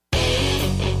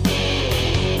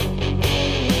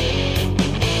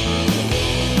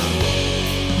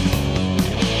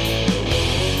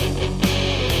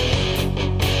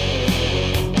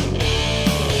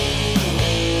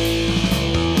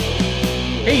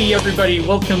Hey everybody,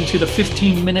 welcome to the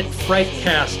 15-minute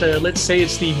Frightcast. Let's say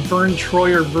it's the Vern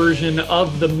Troyer version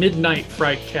of the Midnight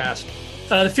Frightcast.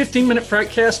 The 15-minute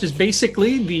Frightcast is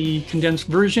basically the condensed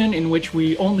version in which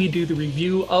we only do the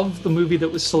review of the movie that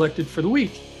was selected for the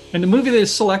week. And the movie that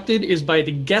is selected is by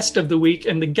the guest of the week,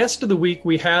 and the guest of the week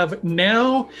we have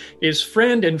now is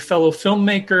friend and fellow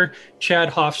filmmaker Chad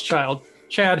Hoffschild.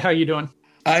 Chad, how you doing?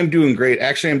 I'm doing great.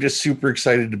 Actually, I'm just super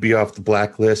excited to be off the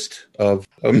blacklist of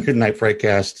a Midnight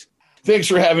Frightcast. Thanks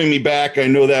for having me back. I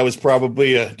know that was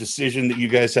probably a decision that you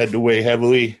guys had to weigh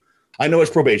heavily. I know it's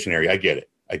probationary. I get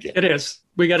it. It is.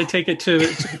 We got to take it to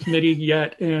the committee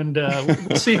yet, and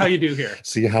we'll see how you do here.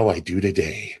 See how I do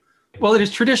today. Well, it is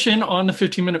tradition on the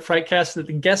 15-minute Frightcast that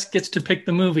the guest gets to pick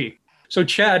the movie. So,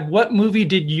 Chad, what movie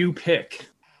did you pick?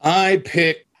 I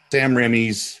picked Sam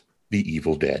Raimi's The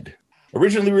Evil Dead.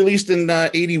 Originally released in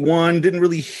 81, didn't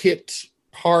really hit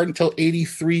hard until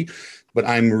 83, but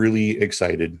I'm really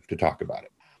excited to talk about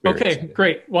it. Okay,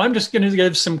 great. Well, I'm just going to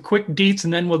give some quick deets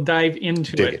and then we'll dive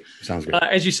into it. Sounds good.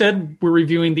 As you said, we're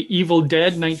reviewing The Evil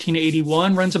Dead,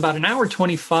 1981. Runs about an hour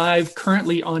 25,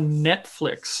 currently on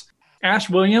Netflix. Ash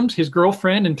Williams, his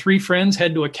girlfriend, and three friends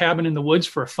head to a cabin in the woods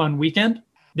for a fun weekend.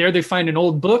 There they find an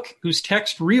old book whose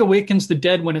text reawakens the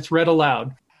dead when it's read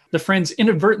aloud. The friends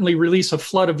inadvertently release a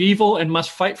flood of evil and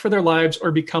must fight for their lives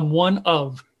or become one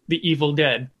of the evil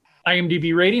dead.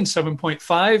 IMDb rating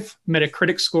 7.5,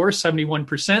 Metacritic score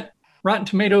 71%, Rotten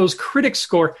Tomatoes critic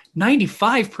score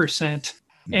 95%,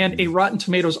 and a Rotten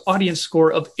Tomatoes audience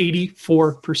score of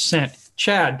 84%.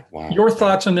 Chad, Your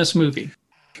thoughts on this movie?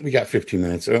 We got 15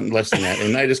 minutes, less than that,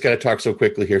 and I just got to talk so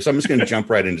quickly here. So I'm just going to jump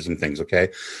right into some things,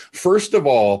 okay? First of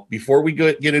all, before we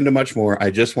get into much more,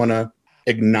 I just want to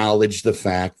acknowledge the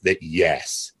fact that,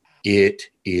 yes, it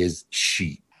is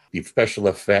cheap. The special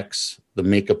effects, the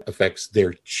makeup effects,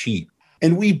 they're cheap.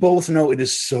 And we both know it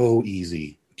is so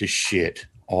easy to shit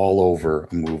all over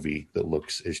a movie that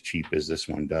looks as cheap as this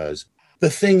one does.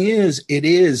 The thing is, it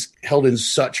is held in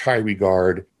such high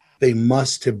regard. They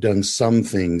must have done some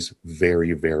things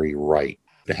very, very right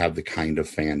to have the kind of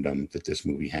fandom that this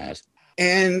movie has.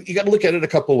 And you got to look at it a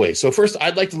couple of ways. So first,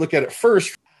 I'd like to look at it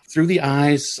first through the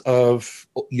eyes of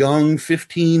young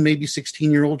 15, maybe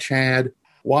 16-year-old Chad,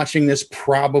 watching this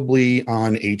probably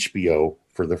on HBO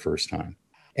for the first time.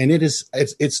 And it's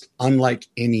unlike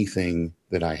anything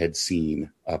that I had seen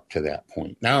up to that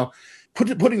point. Now,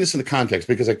 putting this into context,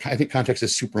 because I think context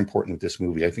is super important with this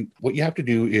movie. I think what you have to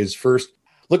do is first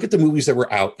look at the movies that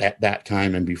were out at that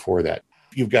time and before that.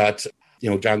 You've got,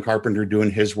 John Carpenter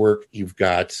doing his work. You've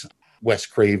got Wes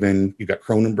Craven. You've got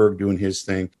Cronenberg doing his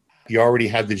thing. You already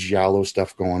had the Giallo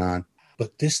stuff going on.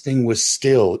 But this thing was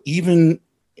still, even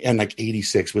in like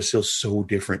 86, was still so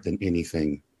different than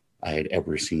anything I had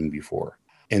ever seen before.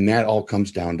 And that all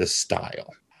comes down to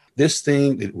style. This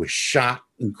thing, it was shot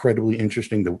incredibly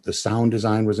interesting. The sound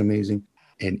design was amazing.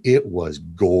 And it was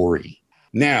gory.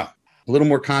 Now, a little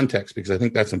more context, because I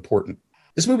think that's important.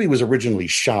 This movie was originally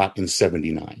shot in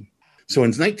 79. So in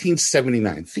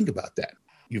 1979, think about that.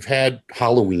 You've had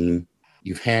Halloween,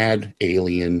 you've had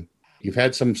Alien, you've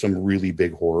had some really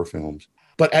big horror films,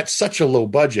 but at such a low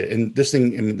budget. And this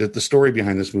thing, I mean, the story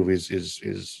behind this movie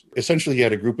is essentially you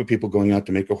had a group of people going out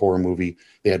to make a horror movie.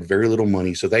 They had very little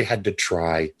money, so they had to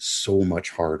try so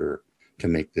much harder to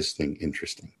make this thing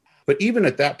interesting. But even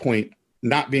at that point,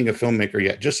 not being a filmmaker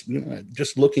yet,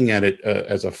 just looking at it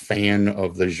as a fan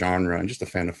of the genre and just a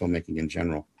fan of filmmaking in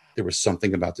general, there was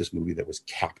something about this movie that was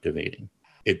captivating.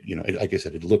 Like I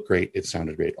said, it looked great, it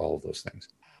sounded great, all of those things.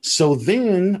 So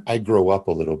then I grow up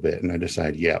a little bit and I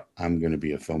decide, I'm going to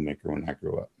be a filmmaker when I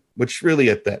grow up. Which really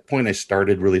at that point I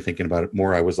started really thinking about it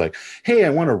more. I was like, hey,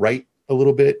 I want to write a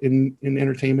little bit in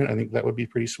entertainment. I think that would be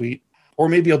pretty sweet. Or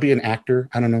maybe I'll be an actor.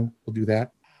 I don't know. We'll do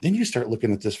that. Then you start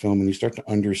looking at this film and you start to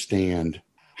understand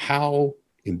how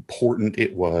important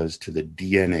it was to the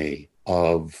DNA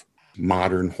of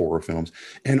modern horror films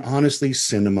and honestly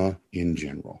cinema in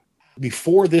general.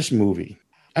 Before this movie,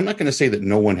 I'm not going to say that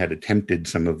no one had attempted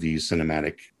some of these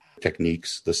cinematic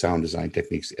techniques, the sound design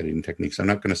techniques, editing techniques. I'm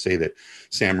not going to say that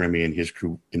Sam Raimi and his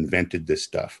crew invented this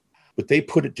stuff, but they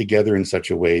put it together in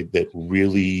such a way that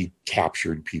really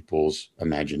captured people's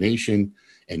imagination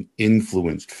and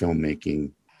influenced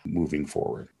filmmaking moving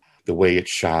forward. The way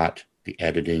it's shot, the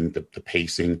editing, the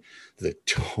pacing, the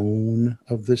tone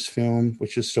of this film,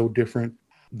 which is so different.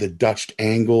 The Dutched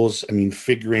angles,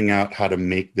 figuring out how to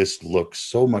make this look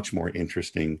so much more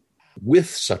interesting with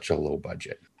such a low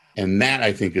budget. And that,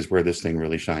 I think, is where this thing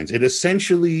really shines. It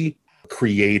essentially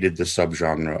created the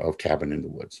subgenre of cabin in the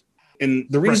woods. And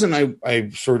the reason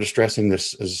I'm sort of stressing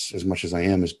this as much as I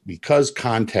am is because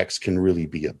context can really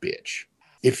be a bitch.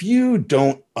 if you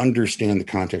don't understand the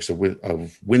context of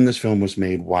when this film was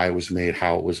made, why it was made,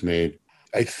 how it was made,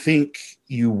 I think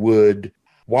you would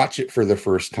watch it for the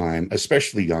first time,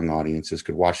 especially young audiences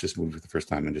could watch this movie for the first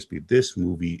time and just be, this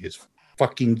movie is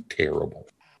fucking terrible.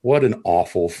 What an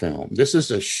awful film. This is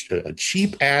a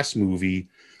cheap-ass movie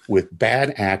with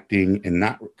bad acting and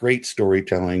not great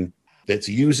storytelling that's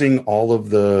using all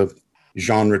of the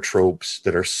genre tropes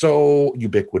that are so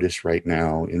ubiquitous right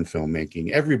now in filmmaking.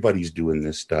 Everybody's doing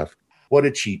this stuff. What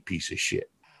a cheap piece of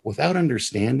shit. Without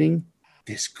understanding,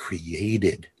 this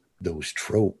created those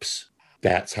tropes.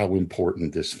 That's how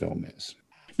important this film is.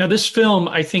 Now, this film,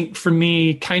 I think, for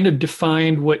me, kind of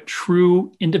defined what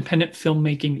true independent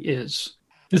filmmaking is.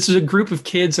 This is a group of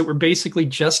kids that were basically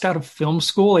just out of film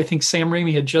school. I think Sam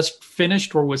Raimi had just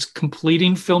finished or was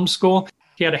completing film school.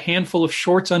 He had a handful of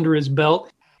shorts under his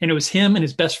belt, and it was him and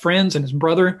his best friends and his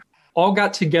brother all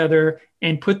got together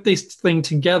and put this thing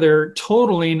together,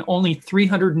 totaling only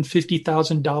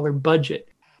 $350,000 budget.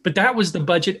 But that was the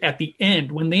budget at the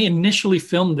end. When they initially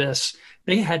filmed this,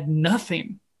 they had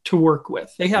nothing to work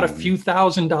with. They had a few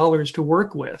 $1,000s to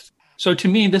work with. So to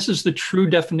me, this is the true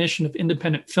definition of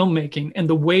independent filmmaking, and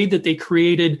the way that they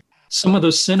created some of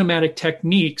those cinematic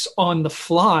techniques on the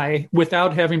fly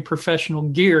without having professional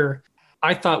gear,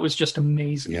 I thought was just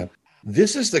amazing. Yeah.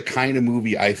 This is the kind of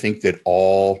movie I think that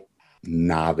all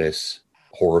novice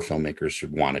horror filmmakers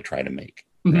should want to try to make,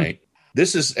 right?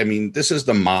 This is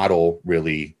the model,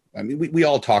 really. I mean, we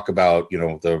all talk about,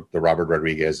 the Robert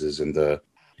Rodriguez's and the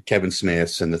Kevin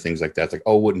Smiths and the things like that. It's like,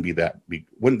 oh, wouldn't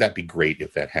that be great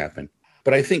if that happened?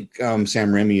 But I think Sam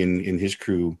Raimi and his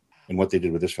crew and what they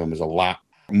did with this film is a lot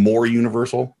more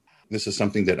universal. This is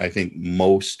something that I think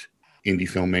most indie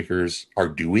filmmakers are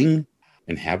doing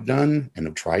and have done and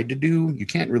have tried to do. You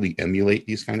can't really emulate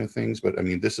these kind of things, but I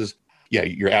mean,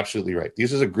 you're absolutely right.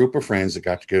 This is a group of friends that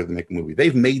got together to make a movie.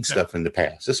 They've made stuff in the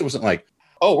past. This wasn't like,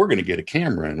 oh, we're going to get a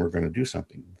camera and we're going to do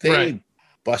something. They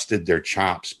busted their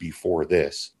chops before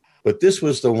this, but this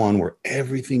was the one where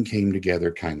everything came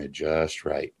together kind of just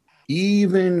right.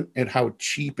 Even at how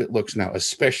cheap it looks now,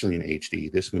 especially in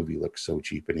HD, this movie looks so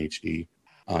cheap in HD.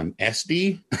 On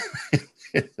SD,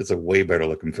 it's a way better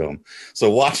looking film. So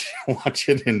watch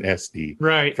it in SD,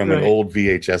 from an old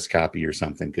VHS copy or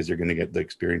something, because you're going to get the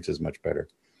experiences much better.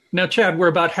 Now, Chad, we're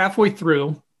about halfway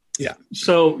through. Yeah.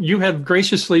 So you have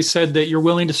graciously said that you're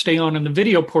willing to stay on in the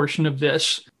video portion of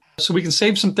this, so we can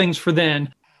save some things for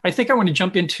then. I think I want to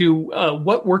jump into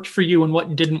what worked for you and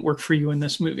what didn't work for you in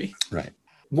this movie. Right.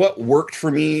 What worked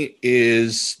for me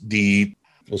is the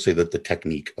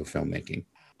technique of filmmaking.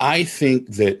 I think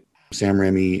that Sam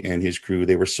Raimi and his crew,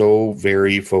 they were so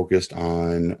very focused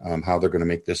on how they're going to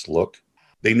make this look.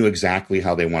 They knew exactly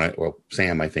how they wanted. Well,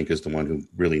 Sam, I think, is the one who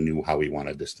really knew how he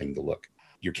wanted this thing to look.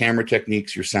 Your camera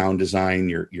techniques, your sound design,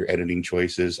 your editing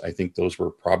choices, I think those were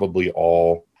probably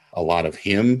all a lot of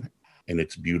him, and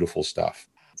it's beautiful stuff.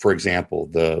 For example,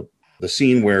 the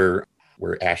scene where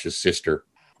Ash's sister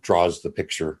draws the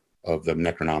picture of the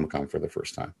Necronomicon for the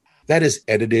first time. That is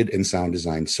edited and sound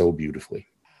designed so beautifully.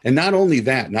 And not only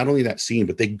that scene,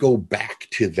 but they go back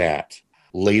to that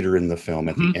later in the film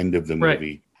at the end of the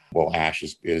movie. Well, Ash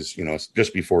is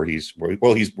just before he's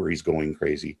going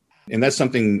crazy. And that's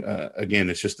something, again,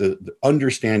 it's just the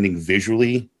understanding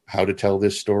visually how to tell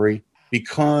this story,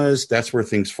 because that's where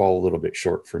things fall a little bit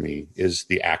short for me, is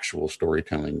the actual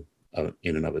storytelling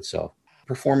in and of itself.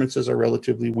 Performances are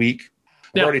relatively weak.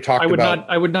 I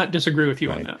would not disagree with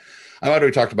you on that. I've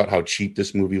already talked about how cheap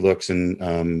this movie looks, and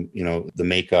the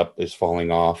makeup is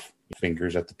falling off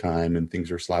fingers at the time, and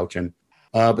things are slouching.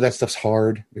 But that stuff's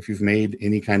hard. If you've made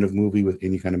any kind of movie with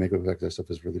any kind of makeup effect, that stuff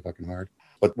is really fucking hard.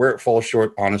 But where it falls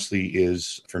short, honestly,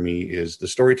 is the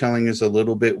storytelling is a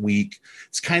little bit weak.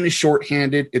 It's kind of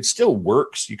shorthanded. It still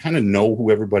works. You kind of know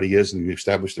who everybody is, and you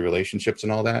establish the relationships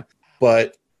and all that.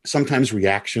 But sometimes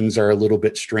reactions are a little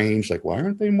bit strange. Like, why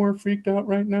aren't they more freaked out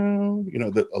right now?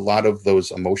 A lot of those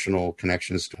emotional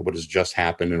connections to what has just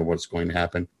happened and what's going to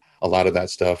happen. A lot of that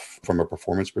stuff from a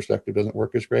performance perspective doesn't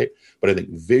work as great. But I think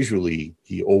visually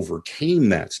he overcame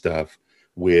that stuff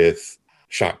with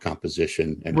shot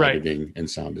composition and editing and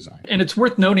sound design. And it's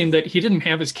worth noting that he didn't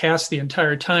have his cast the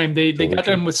entire time. They got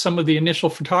done with some of the initial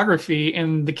photography,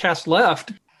 and the cast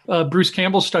left. Bruce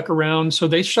Campbell stuck around. So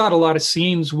they shot a lot of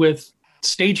scenes with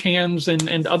stagehands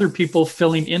and other people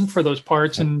filling in for those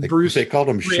parts, and Bruce called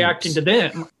them reacting shimps. To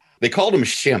them. They called them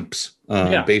shimps,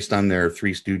 based on their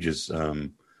Three Stooges,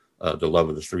 the love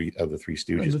of the three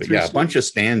Stooges. A bunch of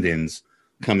stand-ins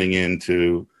coming in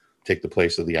to take the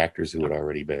place of the actors who had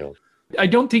already bailed. I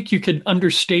don't think you could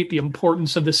understate the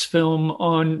importance of this film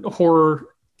on horror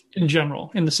in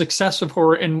general, and the success of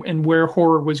horror and where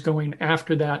horror was going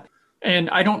after that. And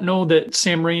I don't know that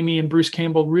Sam Raimi and Bruce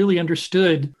Campbell really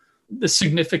understood the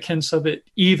significance of it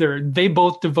either. They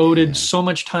both devoted so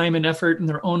much time and effort and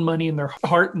their own money and their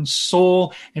heart and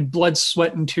soul and blood,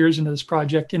 sweat, and tears into this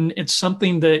project. And it's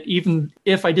something that even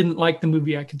if I didn't like the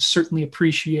movie, I could certainly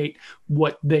appreciate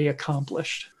what they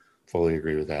accomplished. Fully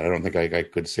agree with that. I don't think I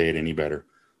could say it any better.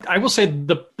 I will say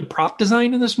the prop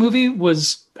design in this movie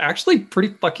was actually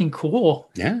pretty fucking cool.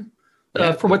 Yeah.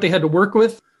 For what they had to work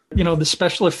with. You know, the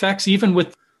special effects, even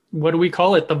with, what do we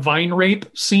call it? The vine rape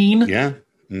scene. Yeah.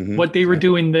 Mm-hmm. What they were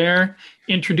doing there,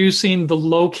 introducing the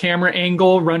low camera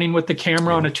angle, running with the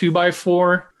camera on a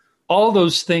 2x4, all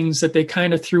those things that they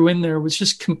kind of threw in there was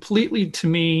just completely, to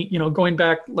me, you know, going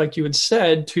back, like you had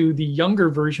said, to the younger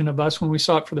version of us when we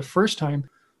saw it for the first time,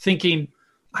 thinking,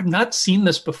 I've not seen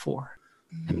this before.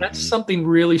 And that's something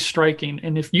really striking.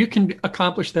 And if you can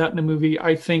accomplish that in a movie,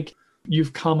 I think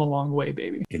you've come a long way,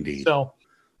 baby. Indeed. So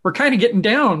we're kind of getting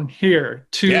down here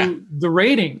to the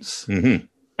ratings. Mm-hmm.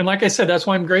 And like I said, that's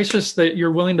why I'm gracious that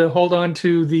you're willing to hold on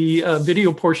to the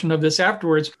video portion of this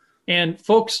afterwards. And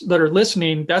folks that are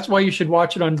listening, that's why you should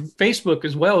watch it on Facebook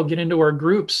as well. Get into our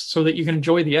groups so that you can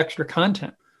enjoy the extra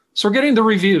content. So we're getting the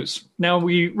reviews. Now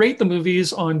we rate the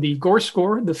movies on the gore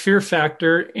score, the fear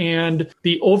factor, and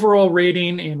the overall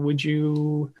rating. And would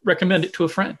you recommend it to a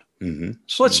friend? Mm-hmm.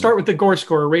 So let's start with the gore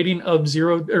score, a rating of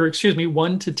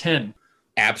 1 to 10.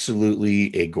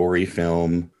 Absolutely a gory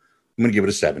film. I'm going to give it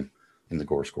a 7 in the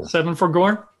gore score. 7 for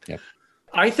gore? Yep.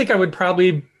 I think I would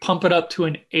probably pump it up to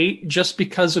an 8 just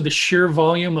because of the sheer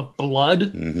volume of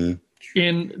blood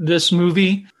in this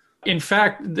movie. In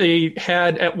fact, they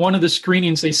had at one of the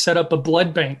screenings, they set up a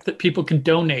blood bank that people could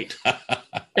donate.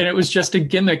 And it was just a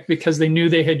gimmick because they knew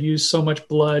they had used so much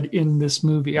blood in this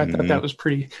movie. I thought that was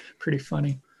pretty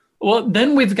funny. Well,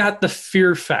 then we've got the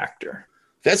fear factor.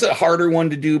 That's a harder one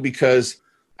to do because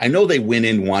I know they went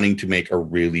in wanting to make a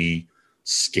really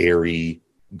scary,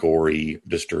 gory,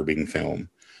 disturbing film.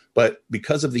 But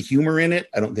because of the humor in it,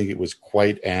 I don't think it was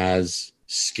quite as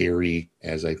scary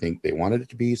as I think they wanted it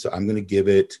to be. So I'm going to give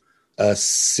it a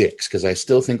 6 because I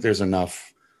still think there's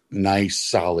enough nice,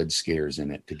 solid scares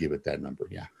in it to give it that number.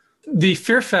 Yeah. The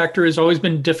fear factor has always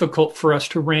been difficult for us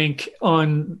to rank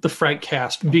on the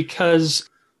Frightcast because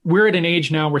we're at an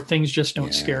age now where things just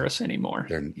don't scare us anymore.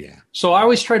 So I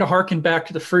always try to harken back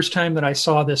to the first time that I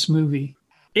saw this movie.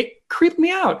 It creeped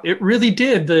me out. It really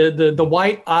did. The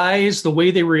white eyes, the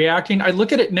way they were reacting. I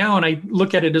look at it now and I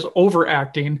look at it as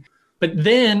overacting. But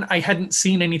then I hadn't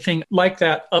seen anything like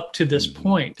that up to this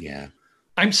point. Yeah.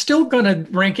 I'm still going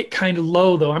to rank it kind of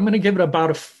low, though. I'm going to give it about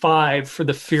a 5 for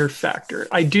the fear factor.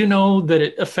 I do know that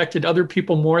it affected other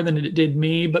people more than it did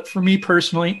me. But for me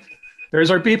personally,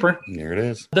 there's our beeper. There it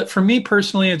is. That for me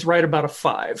personally, it's right about a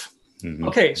 5.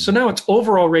 Okay, so now it's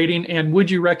overall rating. And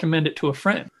would you recommend it to a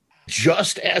friend?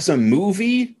 Just as a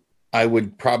movie, I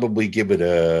would probably give it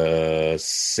a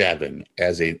 7.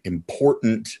 As an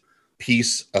important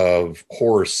piece of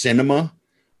horror cinema,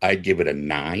 I'd give it a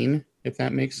 9, if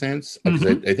that makes sense.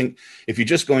 Because I think if you're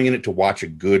just going in it to watch a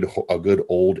good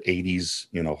old 80s,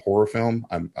 horror film,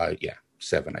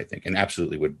 7, I think, and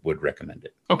absolutely would recommend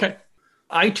it. Okay.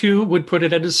 I too would put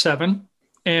it at a 7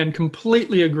 and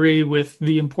completely agree with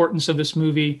the importance of this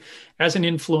movie as an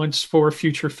influence for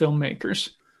future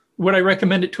filmmakers. Would I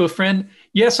recommend it to a friend?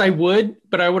 Yes, I would,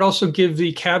 but I would also give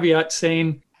the caveat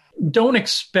saying, don't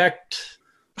expect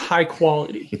high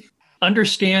quality.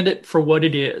 Understand it for what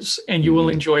it is, and you will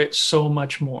enjoy it so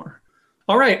much more.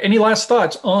 All right. Any last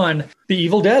thoughts on The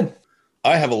Evil Dead?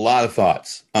 I have a lot of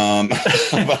thoughts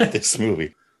about this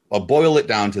movie. I'll boil it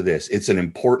down to this. It's an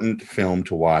important film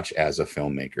to watch as a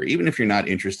filmmaker. Even if you're not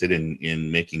interested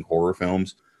in making horror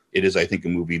films, it is, I think, a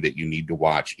movie that you need to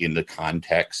watch in the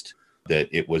context that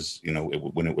it was,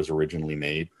 when it was originally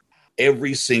made.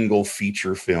 Every single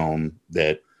feature film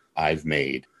that I've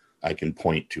made, I can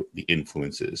point to the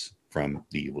influences from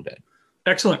The Evil Dead.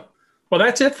 Excellent. Well,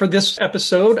 that's it for this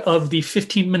episode of the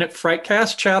 15-Minute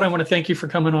Frightcast. Chad, I want to thank you for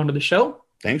coming on to the show.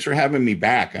 Thanks for having me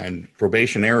back on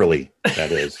probationarily,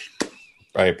 that is.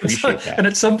 I appreciate that. And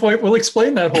at some point, we'll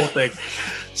explain that whole thing.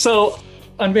 So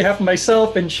on behalf of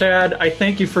myself and Chad, I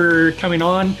thank you for coming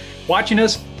on, watching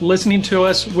us, listening to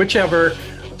us, whichever.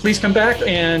 Please come back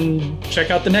and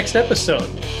check out the next episode.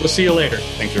 We'll see you later.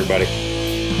 Thanks, everybody.